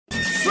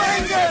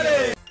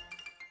Swengere.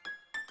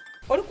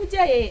 Oli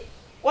kujaye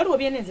waliwo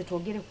byenenze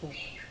twogereko.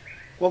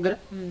 Kwogera?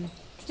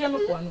 Tutema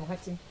kwano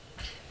kati.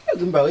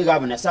 Ngimba wega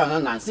bana sanga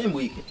nga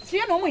nsimbwike.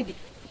 Fiona omwidi.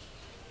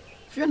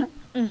 Fiona?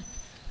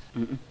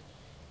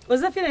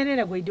 Ozafira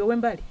nene gweidi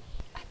owembali.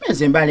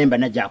 Menze mbale mba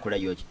najakola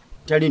yoki.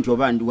 Tali nti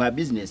oba ndi wa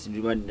business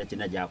ndi bandi na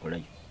najakola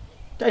yo.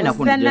 Talina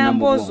kundira na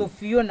mbozo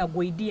Fiona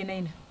gweidi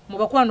naina.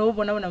 Mubakwano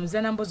obona bona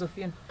muzana mbozo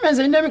Fiona.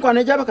 Menze ine mikwano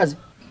egyabakazi.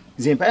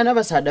 Nze mpaya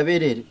n'abasaada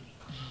beerere.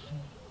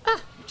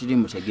 Tiri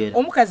mutegera.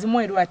 Omukazi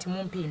mweru ati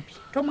mumpimpi.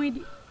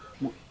 Tomwidi.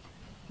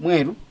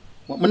 Mweru?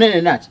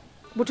 Munene nati?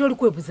 Buto oli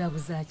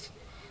kwebuzabuzaaki.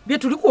 Bye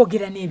tuli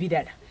kwogera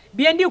n'ebirala.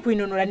 Bye ndi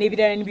kuinonola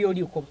n'ebirala nibyo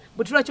oli ko.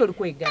 Buto lwaki oli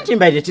kwegala?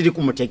 Timbaire tiri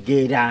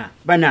kumutegeera.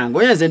 Banango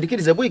oyenze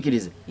ndikirize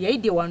bwikirize.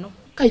 Yaidi wano.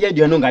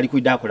 Kayaidi wano ngali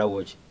kuidda akola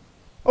woki.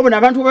 Obona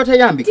abantu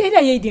batayambika.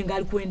 Tera yaidi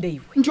ngali kwenda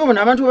iwe. Nti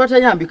obona abantu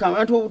batayambika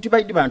abantu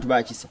tibaidi bantu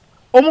bakisa.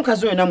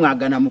 Omukazi we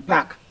namwagana mu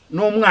paaka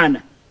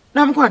n'omwana.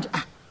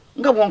 Namukwata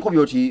nga bwonkobye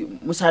oti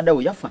musaada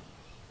we yafa.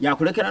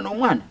 Yakulekera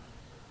n'omwana.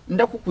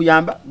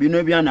 Ndakukuyamba bino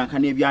ebyanaka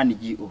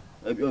n'ebyanigio.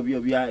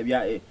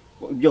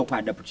 Ebyo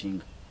kwada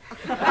putinga.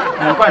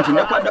 Namukwata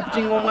ndakwada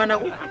putinga omwana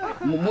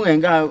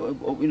muwenga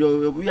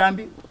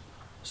obuyambi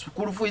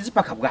sukulu fuizi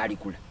paka bwali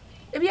kula.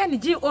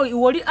 Ebyanigio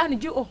woli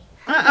anigio.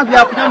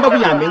 Byakuyamba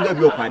buyambe nga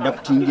ebyo kwada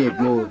putinga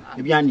ebyo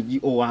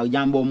ebyanigio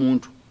wayamba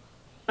omuntu.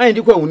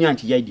 Ndi kwewunya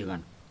nti yaidi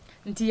gano.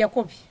 Nti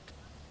Yakobi.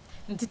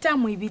 Nti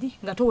tamu ibiri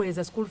nga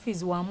toweleza school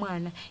fees wa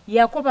mwana.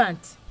 Yakoba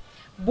nti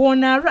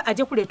bonara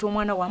aje kuleta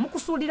omwana wa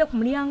mukusulire ku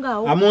mulyango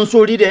awo.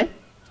 Amunsulire?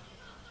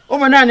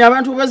 Oba nani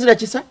abantu bazira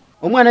kisa?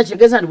 Omwana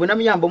kigeza ndi bwe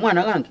namuyamba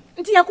omwana gange.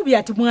 Nti Yakobi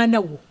ati mwana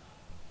wo.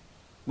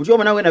 Muti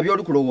oba nawe nabyo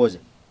oli kulowooza.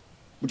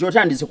 Muti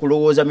otandise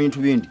kulowooza bintu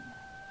bindi.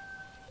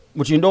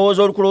 Muti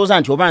ndowooza oli kulowooza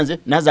nti obanze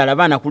nazaala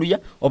abaana kuluya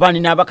oba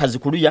nina abakazi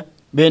kuluya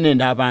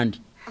benenda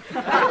abandi.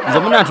 Nze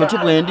munanti oti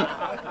bwendi.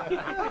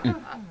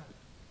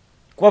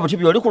 Kuba buti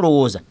byoli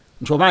kulowooza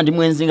nti oba ndi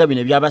mwenzinga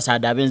bino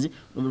ebyabasaada abenzi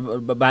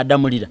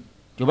badamulira.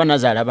 Oba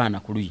nazaala abaana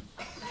kuluya.